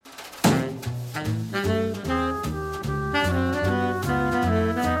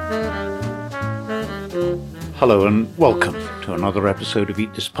Hello and welcome to another episode of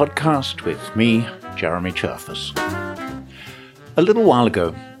Eat This Podcast with me, Jeremy Cherfas. A little while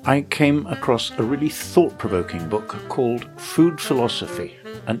ago, I came across a really thought-provoking book called Food Philosophy,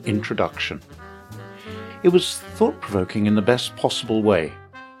 An Introduction. It was thought-provoking in the best possible way,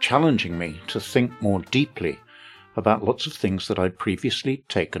 challenging me to think more deeply about lots of things that I'd previously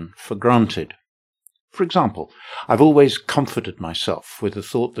taken for granted. For example, I've always comforted myself with the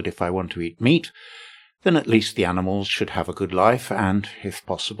thought that if I want to eat meat, then at least the animals should have a good life and, if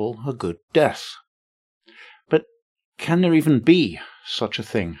possible, a good death. But can there even be such a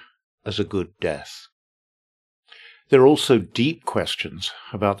thing as a good death? There are also deep questions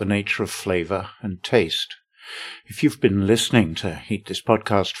about the nature of flavour and taste. If you've been listening to Eat This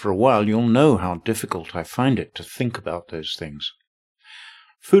Podcast for a while, you'll know how difficult I find it to think about those things.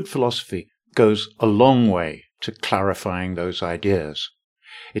 Food philosophy goes a long way to clarifying those ideas.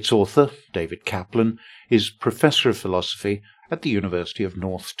 Its author, David Kaplan, is professor of philosophy at the University of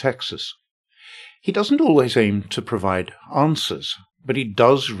North Texas. He doesn't always aim to provide answers, but he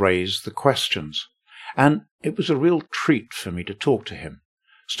does raise the questions. And it was a real treat for me to talk to him,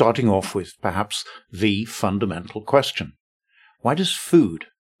 starting off with perhaps the fundamental question. Why does food,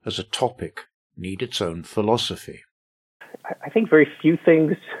 as a topic, need its own philosophy? I think very few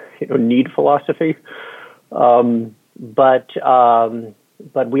things, need philosophy.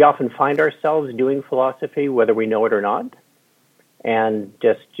 But we often find ourselves doing philosophy, whether we know it or not. And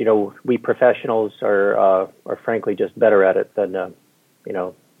just, we professionals are frankly just better at it than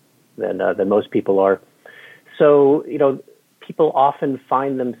most people are. So, people often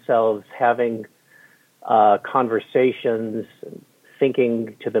find themselves having conversations,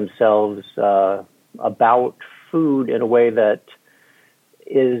 thinking to themselves about food in a way that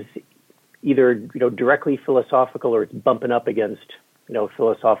is either, directly philosophical or it's bumping up against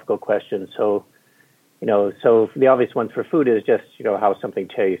philosophical questions. So the obvious one for food is just, how something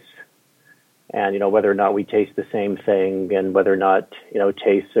tastes and, whether or not we taste the same thing and whether or not,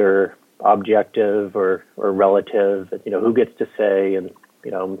 tastes are objective or relative, who gets to say and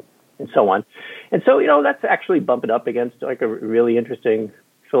so on. And so, that's actually bumping up against like a really interesting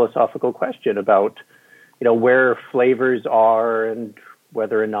philosophical question about, where flavors are and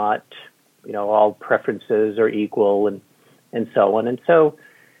whether or not, all preferences are equal and so on. And so,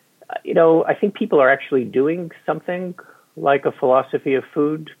 I think people are actually doing something like a philosophy of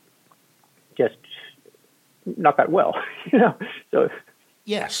food, just not that well, So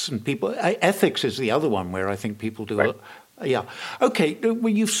yes, and ethics is the other one where I think people do. Right. Yeah. Okay. Well,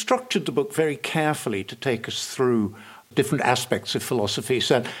 you've structured the book very carefully to take us through different aspects of philosophy.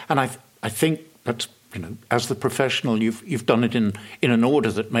 So, and I think that's, as the professional, you've done it in an order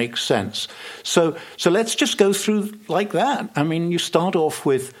that makes sense. So let's just go through like that. I mean, you start off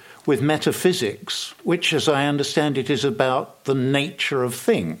with metaphysics, which, as I understand it, is about the nature of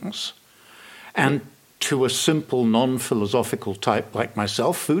things. And to a simple, non-philosophical type like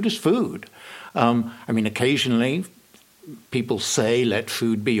myself, food is food. Occasionally people say, let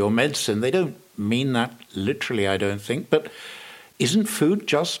food be your medicine. They don't mean that literally, I don't think. But isn't food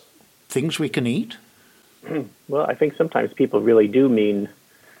just things we can eat? Well, I think sometimes people really do mean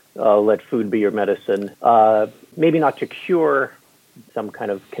let food be your medicine. Maybe not to cure some kind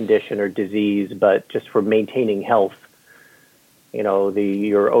of condition or disease, but just for maintaining health.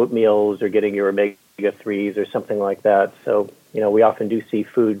 Your oatmeals or getting your omega-3s or something like that. So, we often do see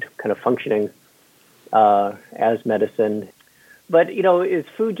food kind of functioning as medicine. But, is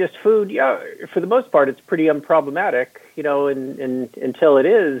food just food? Yeah, for the most part, it's pretty unproblematic, until it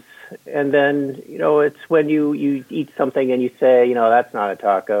is. And then, it's when you eat something and you say, that's not a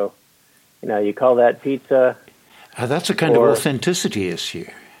taco. You call that pizza. That's a kind of authenticity issue.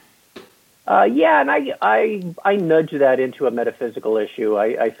 Yeah, and I nudge that into a metaphysical issue.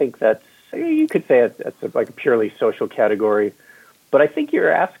 I think that's, you could say it's like a purely social category. But I think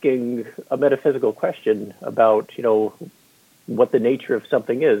you're asking a metaphysical question about, what the nature of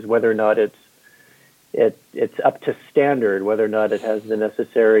something is, whether or not it's up to standard, whether or not it has the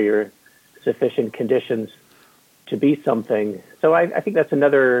necessary or sufficient conditions to be something. So I think that's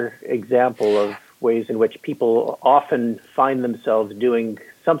another example of ways in which people often find themselves doing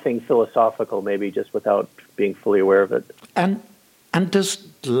something philosophical, maybe just without being fully aware of it. And does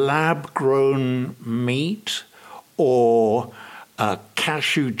lab-grown meat or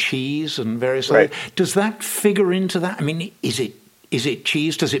cashew cheese and various right. other, does that figure into that? I mean, is it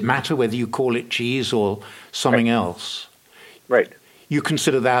cheese? Does it matter whether you call it cheese or something right. else? Right. You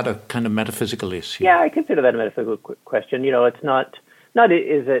consider that a kind of metaphysical issue? Yeah, I consider that a metaphysical question. It's not not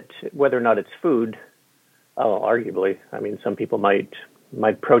is it whether or not it's food. Arguably, I mean, some people might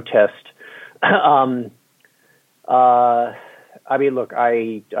protest. I mean, look,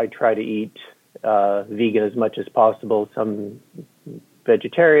 I try to eat vegan as much as possible. Some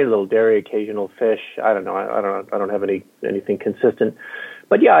vegetarian, a little dairy, occasional fish. I don't know. I don't have anything consistent.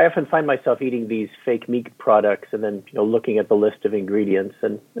 But yeah, I often find myself eating these fake meat products, and then looking at the list of ingredients,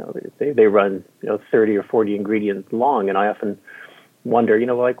 and they run 30 or 40 ingredients long, and I often wonder,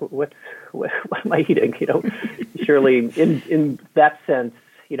 like what am I eating? Surely in that sense,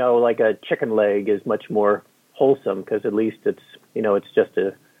 like a chicken leg is much more wholesome because at least it's just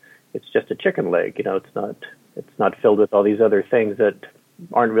a chicken leg. It's not filled with all these other things that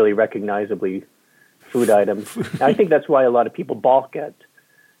aren't really recognizably food items. And I think that's why a lot of people balk at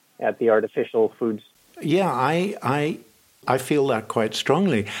the artificial foods. Yeah, I feel that quite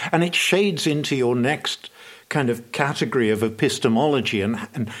strongly, and it shades into your next kind of category of epistemology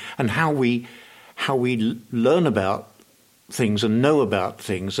and how we learn about things and know about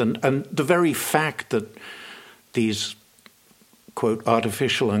things, and the very fact that these quote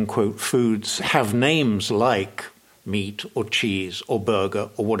artificial unquote foods have names like meat or cheese or burger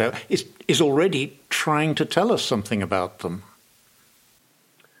or whatever is already trying to tell us something about them.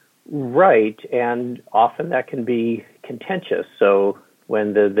 Right, and often that can be contentious. So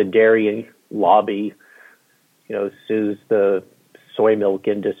when the dairy lobby, sues the soy milk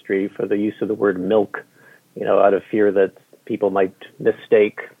industry for the use of the word milk, out of fear that people might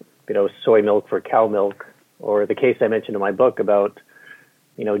mistake, soy milk for cow milk, or the case I mentioned in my book about,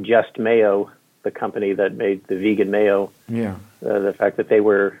 Just Mayo, the company that made the vegan mayo. Yeah, the fact that they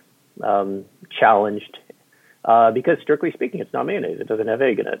were challenged because, strictly speaking, it's not mayonnaise; it doesn't have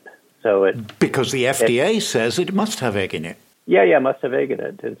egg in it. So because the FDA says it must have egg in it. Yeah, it must have egg in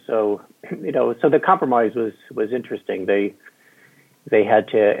it, and so so the compromise was interesting. They had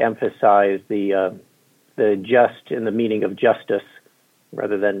to emphasize the just in the meaning of justice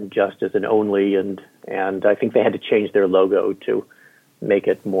rather than just as an only, and I think they had to change their logo to make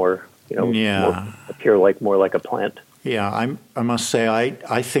it more appear more like a plant. Yeah, I must say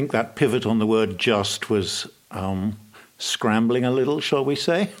I think that pivot on the word just was scrambling a little, shall we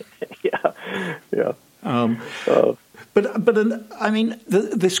say? Yeah. But I mean,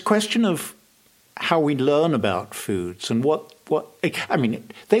 this question of how we learn about foods and what I mean,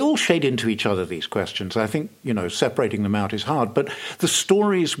 they all shade into each other, these questions. I think, separating them out is hard. But the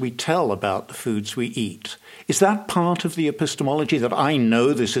stories we tell about the foods we eat, is that part of the epistemology that I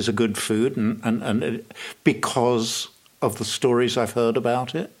know this is a good food and because of the stories I've heard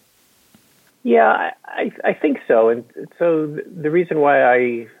about it? Yeah, I think so. And so the reason why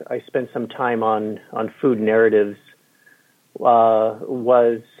I spent some time on food narratives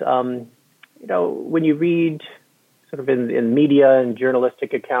was, when you read sort of in media and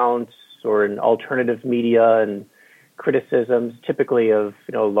journalistic accounts or in alternative media and criticisms, typically of,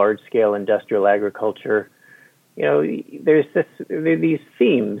 large-scale industrial agriculture, there's these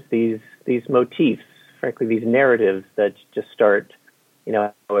themes, these motifs, frankly, these narratives that just start,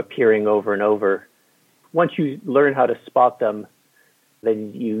 appearing over and over. Once you learn how to spot them,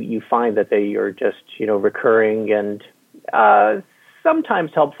 then you find that they are just, recurring and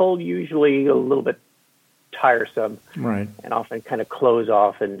sometimes helpful, usually a little bit tiresome, right? And often kind of close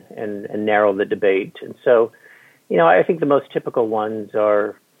off and narrow the debate. And so, I think the most typical ones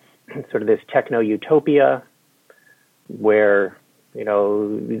are sort of this techno-utopia where,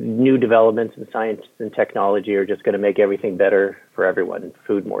 new developments in science and technology are just going to make everything better for everyone.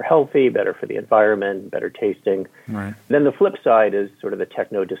 Food more healthy, better for the environment, better tasting. Right. Then the flip side is sort of the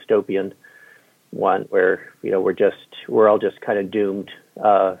techno-dystopian one where, we're all just kind of doomed,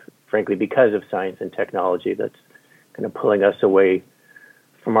 frankly, because of science and technology that's kind of pulling us away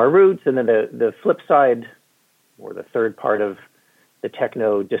from our roots. And then the flip side, or the third part of the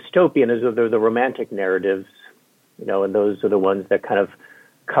techno-dystopian, is the romantic narratives, and those are the ones that kind of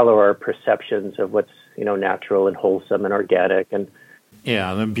color our perceptions of what's, natural and wholesome and organic. And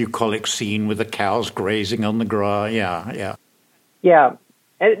yeah, the bucolic scene with the cows grazing on the grass. Yeah. Yeah,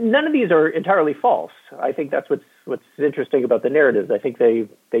 and none of these are entirely false. I think that's what's interesting about the narratives. I think they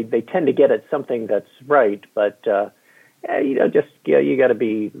tend to get at something that's right, but you got to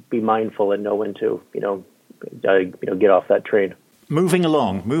be mindful and know when to get off that train. moving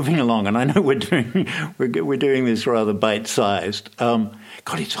along, and I know we're doing this rather bite-sized.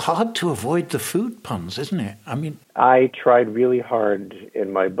 God, it's hard to avoid the food puns, isn't it? I mean, I tried really hard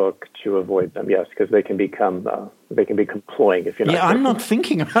in my book to avoid them, yes, because they can become cloying if you're not. Yeah, I'm not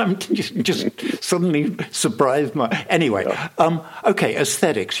thinking. I'm just suddenly surprised. Anyway, okay,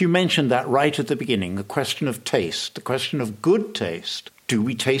 aesthetics. You mentioned that right at the beginning. The question of taste, the question of good taste. Do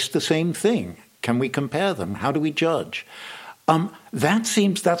we taste the same thing? Can we compare them? How do we judge?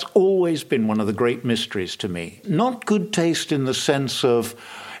 That's always been one of the great mysteries to me. Not good taste in the sense of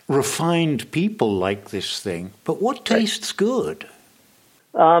refined people like this thing, but what tastes good?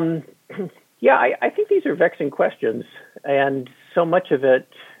 Yeah, I think these are vexing questions, and so much of it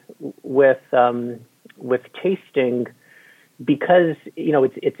with tasting, because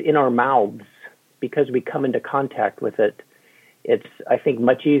it's in our mouths, because we come into contact with it. It's, I think,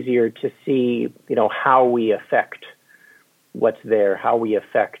 much easier to see how we affect what's there, how we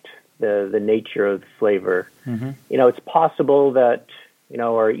affect the nature of flavor. Mm-hmm. It's possible that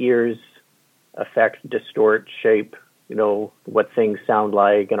our ears affect, distort, shape what things sound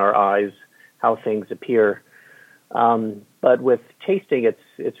like, and our eyes how things appear. But with tasting,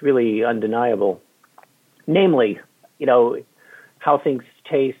 it's really undeniable. Namely, how things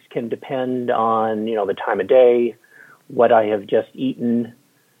taste can depend on the time of day, what I have just eaten,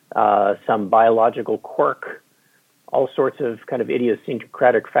 some biological quirk, all sorts of kind of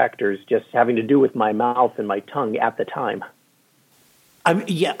idiosyncratic factors just having to do with my mouth and my tongue at the time.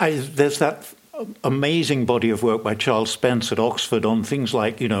 There's that amazing body of work by Charles Spence at Oxford on things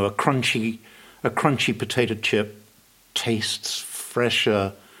like, a crunchy potato chip tastes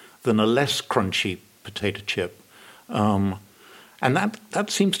fresher than a less crunchy potato chip. And that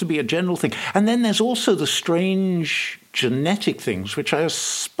seems to be a general thing. And then there's also the strange genetic things, which I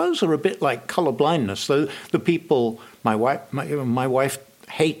suppose are a bit like color blindness. Though the people, my wife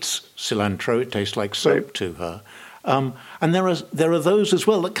hates cilantro; it tastes like soap to her. And there are those as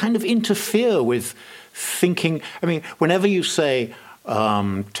well that kind of interfere with thinking. I mean, whenever you say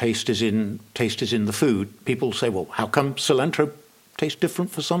taste is in the food, people say, "Well, how come cilantro tastes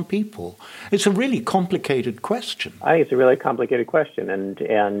different for some people?" It's a really complicated question. I think it's a really complicated question, and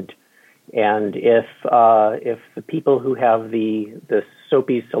if the people who have the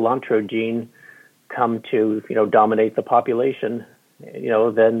soapy cilantro gene come to dominate the population,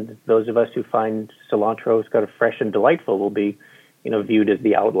 then those of us who find cilantro kind of fresh and delightful will be viewed as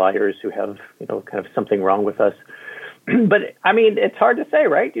the outliers who have kind of something wrong with us. But I mean, it's hard to say,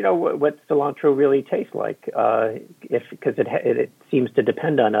 right? What cilantro really tastes like, because it seems to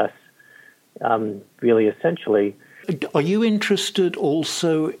depend on us, really essentially. Are you interested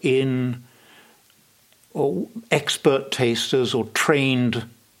also in expert tasters or trained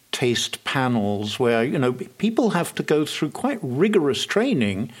taste panels where, people have to go through quite rigorous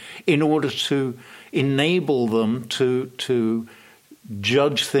training in order to enable them to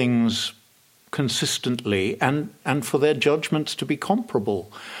judge things consistently and for their judgments to be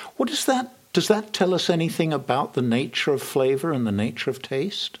comparable? Does that tell us anything about the nature of flavor and the nature of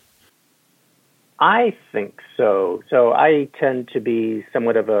taste? I think so. So I tend to be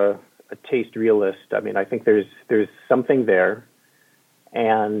somewhat of a taste realist. I mean, I think there's something there,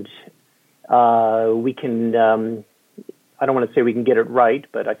 and we can. I don't want to say we can get it right,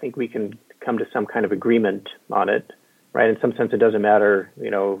 but I think we can come to some kind of agreement on it, right? In some sense, it doesn't matter,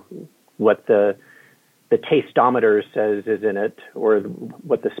 what the tasteometer says is in it, or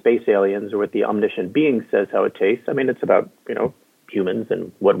what the space aliens or what the omniscient being says how it tastes. I mean, it's about humans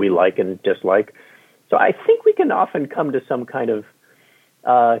and what we like and dislike. So I think we can often come to some kind of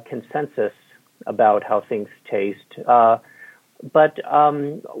consensus about how things taste, but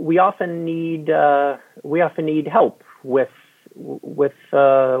we often need help with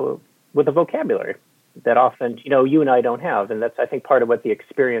a vocabulary that often you and I don't have, and that's, I think, part of what the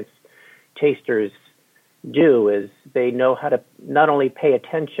experienced tasters do is they know how to not only pay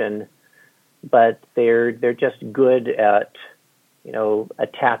attention, but they're just good at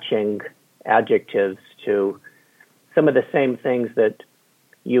attaching adjectives to some of the same things that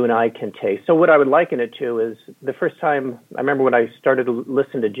you and I can taste. So what I would liken it to is the first time, I remember when I started to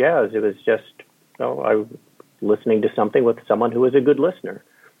listen to jazz, it was just, I was listening to something with someone who was a good listener.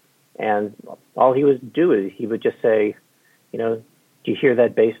 And all he would do is he would just say, do you hear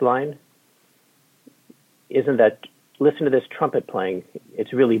that bass line? Listen to this trumpet playing.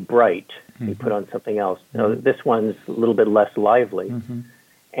 It's really bright. Mm-hmm. You put on something else. This one's a little bit less lively. Mm-hmm.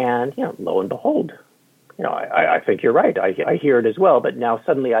 And, lo and behold, I think you're right. I hear it as well. But now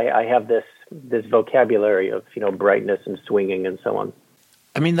suddenly I have this vocabulary of, brightness and swinging and so on.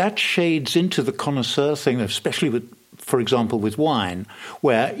 I mean, that shades into the connoisseur thing, especially for example, with wine,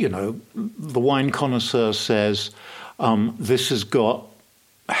 where, the wine connoisseur says, this has got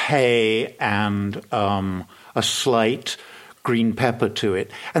hay and a slight green pepper to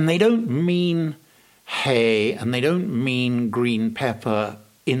it. And they don't mean hay and they don't mean green pepper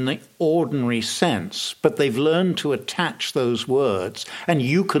in the ordinary sense, but they've learned to attach those words, and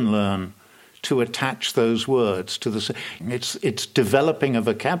you can learn to attach those words to the. It's developing a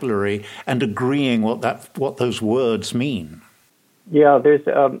vocabulary and agreeing what those words mean. Yeah, there's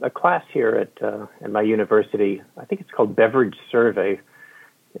a class here at my university. I think it's called Beverage Survey.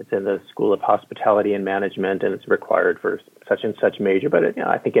 It's in the School of Hospitality and Management, and it's required for such and such major. But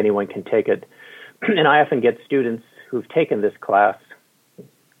I think anyone can take it. And I often get students who've taken this class,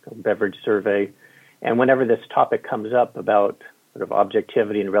 Beverage Survey, and whenever this topic comes up about sort of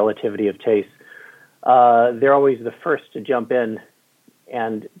objectivity and relativity of taste, they're always the first to jump in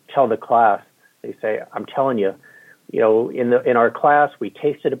and tell the class. They say, "I'm telling you, in our class we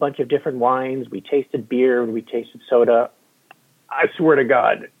tasted a bunch of different wines, we tasted beer, and we tasted soda. I swear to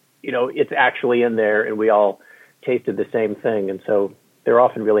God, it's actually in there, and we all tasted the same thing." And so they're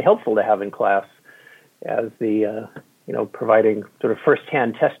often really helpful to have in class as the providing sort of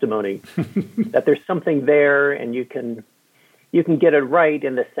firsthand testimony that there's something there, and you can get it right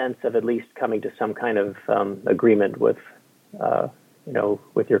in the sense of at least coming to some kind of agreement with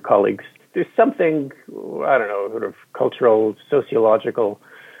your colleagues. There's something, I don't know, sort of cultural, sociological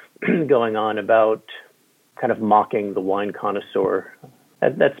going on about kind of mocking the wine connoisseur.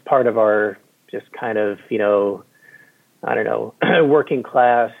 That's part of our just kind of, working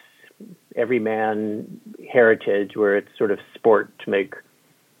class, everyman heritage, where it's sort of sport to make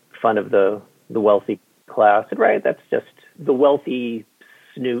fun of the wealthy class. And right, that's just the wealthy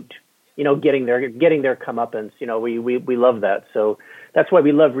snoot, getting their comeuppance. We love that. So that's why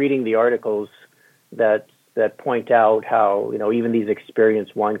we love reading the articles that point out how, even these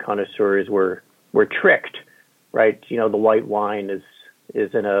experienced wine connoisseurs were tricked, right? The white wine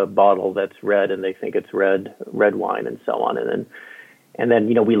is in a bottle that's red, and they think it's red wine, and so on. And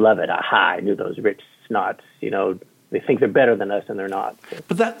then we love it. Aha, I knew those rich snots, they think they're better than us, and they're not.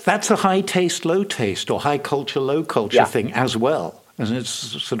 But that's a high taste, low taste, or high culture, low culture thing as well. And it's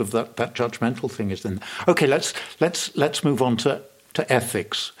sort of that judgmental thing is then. Okay, let's move on to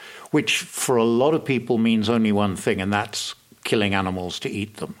ethics, which for a lot of people means only one thing, and that's killing animals to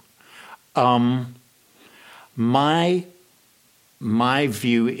eat them. My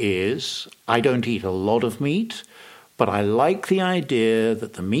view is I don't eat a lot of meat, but I like the idea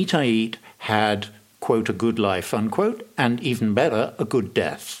that the meat I eat had, quote, a good life, unquote, and even better, a good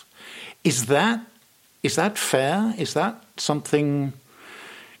death. Is that fair? Is that something?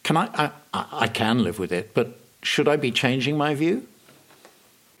 I can live with it, but should I be changing my view?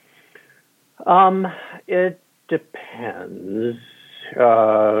 It depends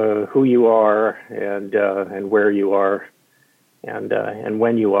who you are and where you are and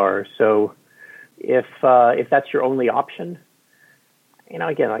when you are. So if that's your only option,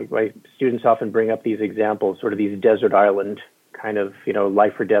 again, my students often bring up these examples, sort of these desert island kind of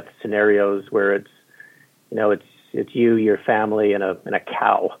life or death scenarios where it's you, your family, and a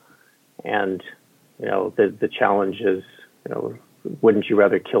cow, and the challenge is wouldn't you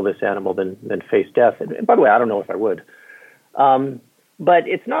rather kill this animal than face death? And by the way, I don't know if I would. But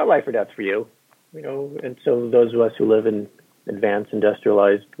it's not life or death for you, and so those of us who live in advanced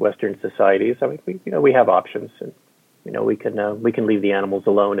industrialized Western societies, we have options, and we can leave the animals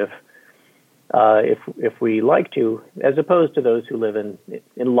alone if we like to, as opposed to those who live in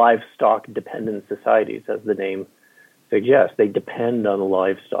livestock dependent societies, as the name suggests. They depend on the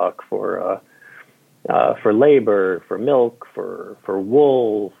livestock for labor, for milk, for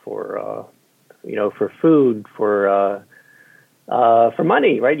wool, for food, for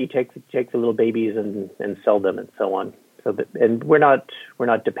money, right? You take the little babies and sell them and so on. And we're not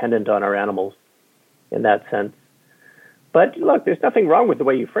dependent on our animals in that sense. But look, there's nothing wrong with the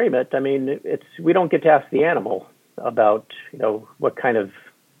way you frame it. I mean, we don't get to ask the animal about what kind of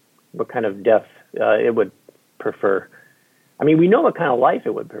death it would prefer. I mean, we know what kind of life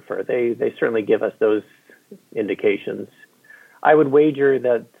it would prefer. They certainly give us those indications. I would wager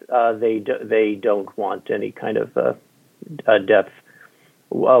that they don't want any kind of death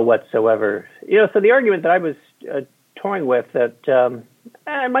whatsoever. So the argument that I was toying with that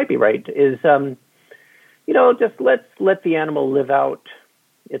I might be right is, just let the animal live out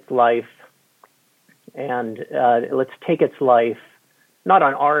its life, and let's take its life not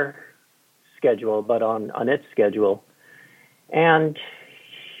on our schedule, but on its schedule. And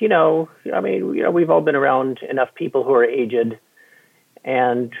we've all been around enough people who are aged,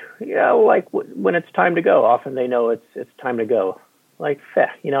 And like when it's time to go, often they know it's time to go. Like,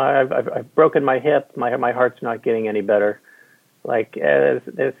 I've broken my hip, my heart's not getting any better. Like,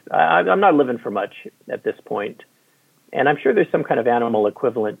 I'm not living for much at this point. And I'm sure there's some kind of animal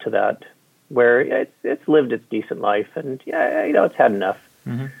equivalent to that, where it's lived its decent life, and it's had enough.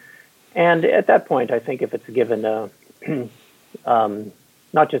 Mm-hmm. And at that point, I think if it's given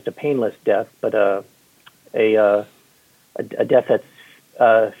not just a painless death, but a death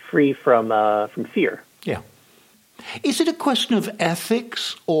that's free from fear. Yeah. Is it a question of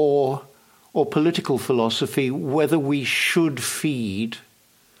ethics or political philosophy whether we should feed,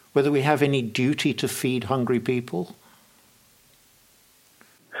 whether we have any duty to feed hungry people?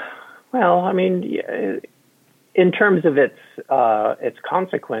 Well, I mean, in terms of its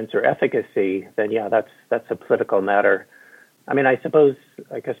consequence or efficacy, then that's a political matter. I mean, I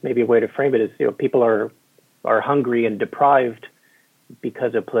guess maybe a way to frame it is, people are hungry and deprived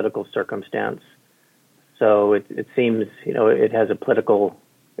because of political circumstance. So it seems, it has a political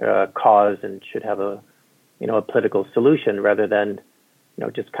cause and should have a political solution rather than,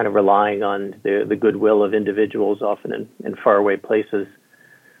 just kind of relying on the goodwill of individuals, often in faraway places.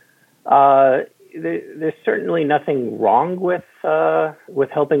 There's certainly nothing wrong with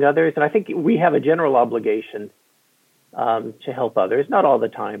helping others, and I think we have a general obligation to help others, not all the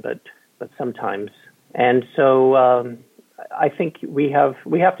time, but sometimes. And so I think we have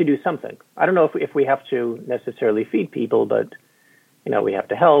to do something. I don't know if we have to necessarily feed people, but we have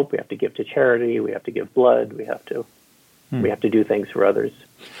to help. We have to give to charity. We have to give blood. We have to do things for others.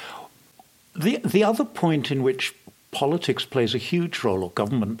 The other point in which politics plays a huge role, or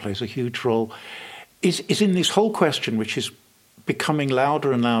government plays a huge role, is in this whole question, which is becoming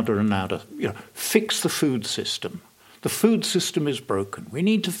louder and louder and louder. Fix the food system. The food system is broken. We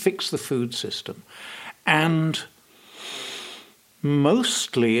need to fix the food system. And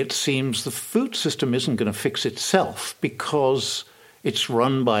mostly it seems the food system isn't going to fix itself because it's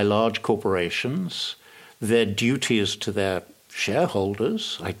run by large corporations. Their duty is to their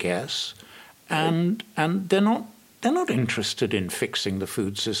shareholders, I guess, and they're not interested in fixing the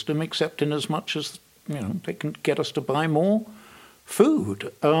food system, except in as much as they can get us to buy more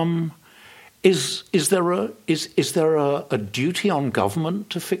food. Is there a duty on government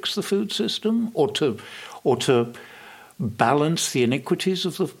to fix the food system, or to balance the iniquities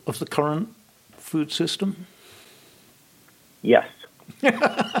of the current food system? Yes.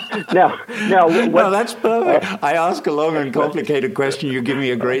 No, that's perfect. I ask a long and complicated question. You give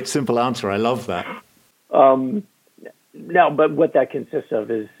me a great simple answer. I love that. No, but what that consists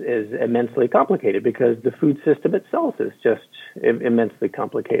of is immensely complicated, because the food system itself is just immensely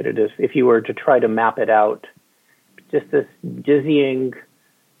complicated. If you were to try to map it out, just this dizzying,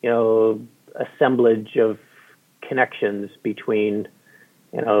 assemblage of connections between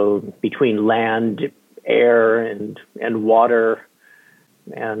land, air, and water,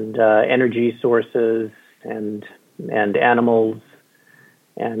 and energy sources, and animals,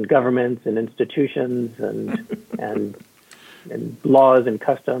 and governments and institutions, and laws and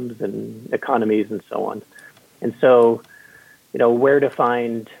customs and economies and so on. And so, where to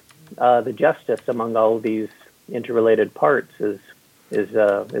find the justice among all of these interrelated parts is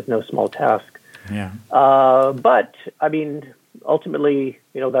no small task. Yeah. But I mean, ultimately,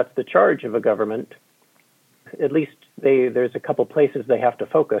 that's the charge of a government. At least there's a couple places they have to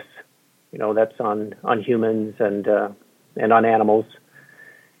focus. That's on humans and on animals.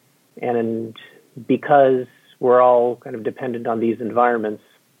 And because we're all kind of dependent on these environments,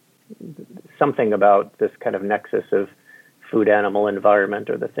 something about this kind of nexus of food, animal, environment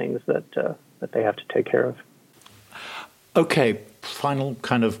are the things that they have to take care of. Okay, final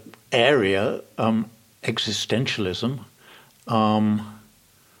kind of area, existentialism.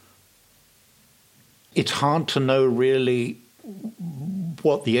 It's hard to know really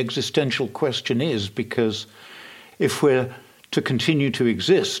what the existential question is, because if we're to continue to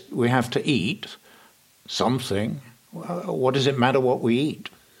exist, we have to eat something. What does it matter what we eat?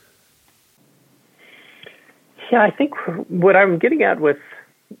 Yeah, I think what I'm getting at with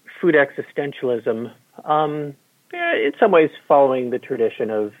food existentialism, in some ways following the tradition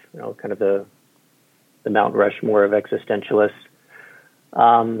of, kind of the Mount Rushmore of existentialists,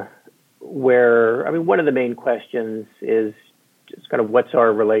 where, I mean, one of the main questions is just kind of what's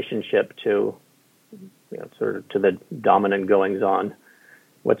our relationship to, sort of to the dominant goings on.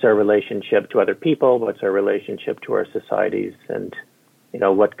 What's our relationship to other people? What's our relationship to our societies? And,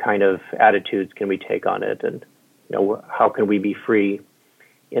 what kind of attitudes can we take on it? And, how can we be free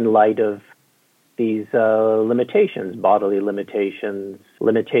in light of these limitations, bodily limitations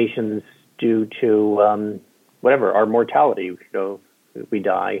due to, our mortality, we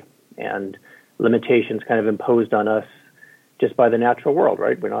die, and limitations kind of imposed on us just by the natural world,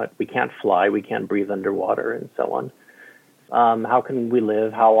 right? We can't fly, we can't breathe underwater, and so on. How can we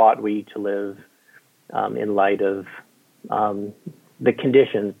live? How ought we to live in light of the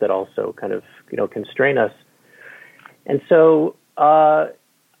conditions that also kind of constrain us? And so I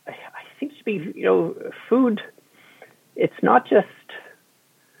think to be food. It's not just.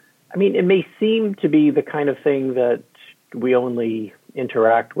 I mean, it may seem to be the kind of thing that we only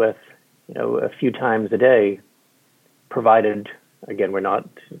interact with, a few times a day, provided, again, we're not,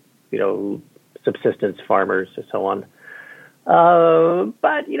 subsistence farmers or so on.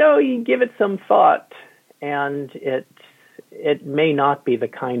 But, you give it some thought, and it may not be the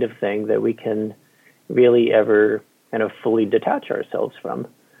kind of thing that we can really ever kind of fully detach ourselves from.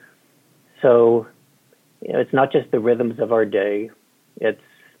 So, it's not just the rhythms of our day.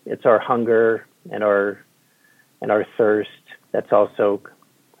 It's our hunger and our thirst that's also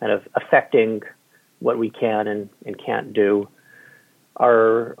kind of affecting what we can and can't do.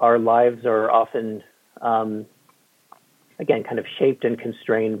 Our lives are often, again, kind of shaped and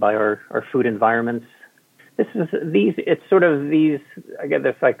constrained by our food environments. It's sort of these, again,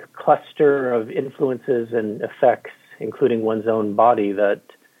 this like cluster of influences and effects, including one's own body, that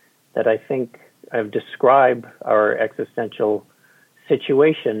I think I've described our existential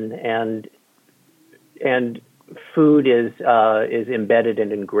situation, and food is embedded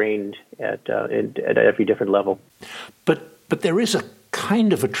and ingrained at every different level. But there is a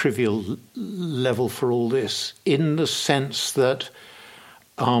kind of a trivial level for all this, in the sense that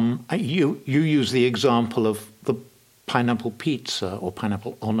you use the example of the pineapple pizza or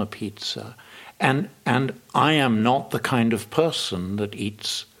pineapple on a pizza, and I am not the kind of person that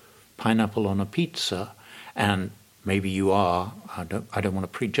eats pineapple on a pizza, and maybe you are. I don't want to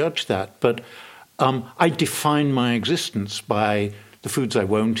prejudge that, but I define my existence by the foods I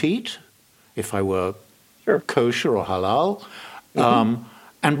won't eat, if I were kosher or halal,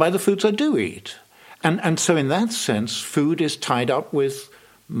 and by the foods I do eat. And so in that sense, food is tied up with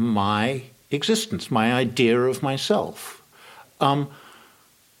my existence, my idea of myself.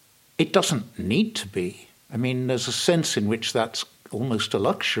 It doesn't need to be. I mean, there's a sense in which that's almost a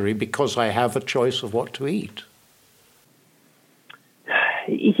luxury because I have a choice of what to eat.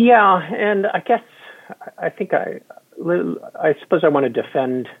 Yeah, and I guess I think I suppose I want to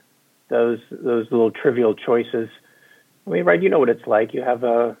defend those little trivial choices. I mean, right? You know what it's like. You have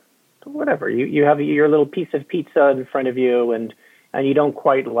you have your little piece of pizza in front of you, and you don't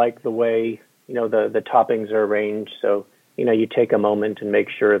quite like the way the toppings are arranged. So you take a moment and make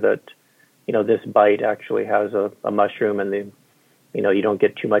sure that this bite actually has a mushroom, and you don't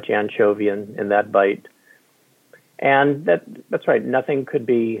get too much anchovy in that bite. And that's right. Nothing could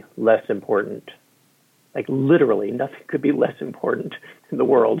be less important. Like literally, nothing could be less important in the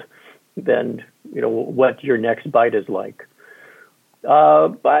world than what your next bite is like.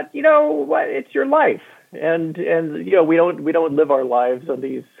 But what? It's your life, and we don't live our lives on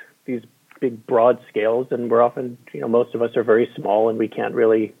these big broad scales, and we're often most of us are very small, and we can't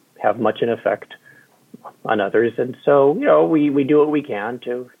really have much an effect on others. And so we do what we can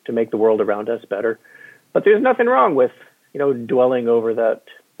to make the world around us better. But there's nothing wrong with, dwelling over that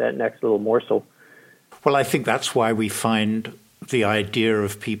next little morsel. Well, I think that's why we find the idea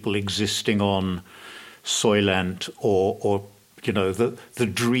of people existing on Soylent or the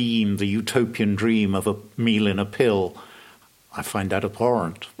dream, the utopian dream of a meal in a pill, I find that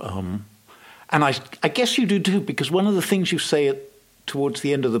abhorrent. And I guess you do too, because one of the things you say towards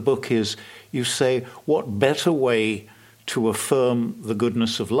the end of the book is you say, what better way to affirm the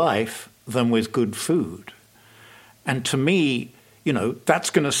goodness of life than with good food? And to me, that's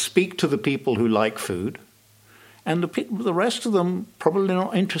going to speak to the people who like food, and the rest of them probably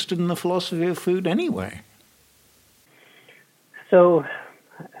not interested in the philosophy of food anyway. So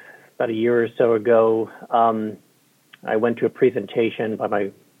about a year or so ago, I went to a presentation by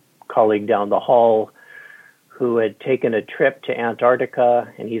my colleague down the hall who had taken a trip to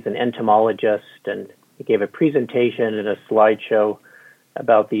Antarctica, and he's an entomologist, and he gave a presentation and a slideshow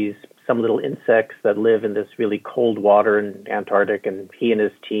about some little insects that live in this really cold water in Antarctic, and he and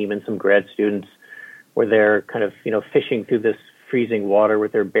his team and some grad students were there kind of, fishing through this freezing water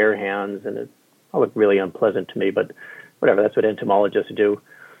with their bare hands, and it all looked really unpleasant to me, but whatever, that's what entomologists do.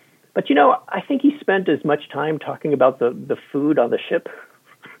 But, I think he spent as much time talking about the food on the ship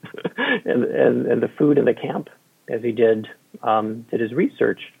and the food in the camp as he did his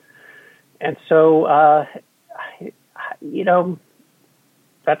research. And so,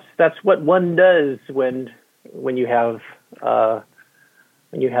 that's what one does when you have a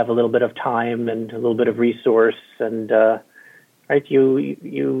little bit of time and a little bit of resource, and right?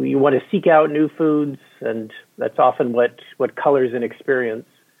 You want to seek out new foods, and that's often what colors an experience.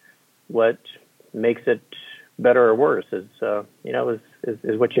 What makes it better or worse is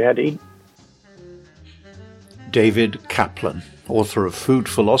what you had to eat. David Kaplan, author of Food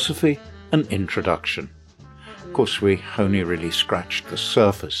Philosophy, An Introduction. Of course, we only really scratched the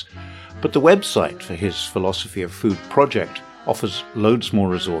surface, but the website for his Philosophy of Food project offers loads more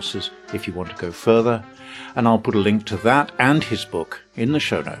resources if you want to go further, and I'll put a link to that and his book in the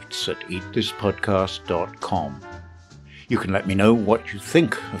show notes at eatthispodcast.com. You can let me know what you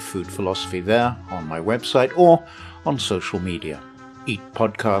think of food philosophy there on my website or on social media. Eat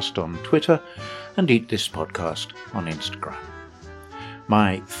Podcast on Twitter and Eat This Podcast on Instagram.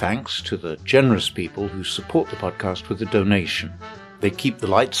 My thanks to the generous people who support the podcast with a donation. They keep the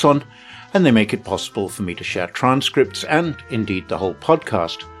lights on, and they make it possible for me to share transcripts and indeed the whole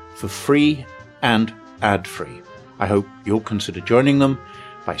podcast for free and ad-free. I hope you'll consider joining them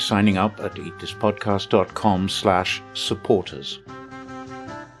by signing up at eatthispodcast.com/supporters.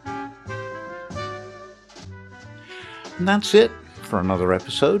 And that's it for another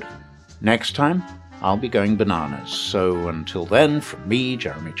episode. Next time, I'll be going bananas. So until then, from me,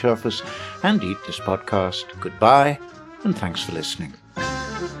 Jeremy Cherfas, and Eat This Podcast, goodbye, and thanks for listening.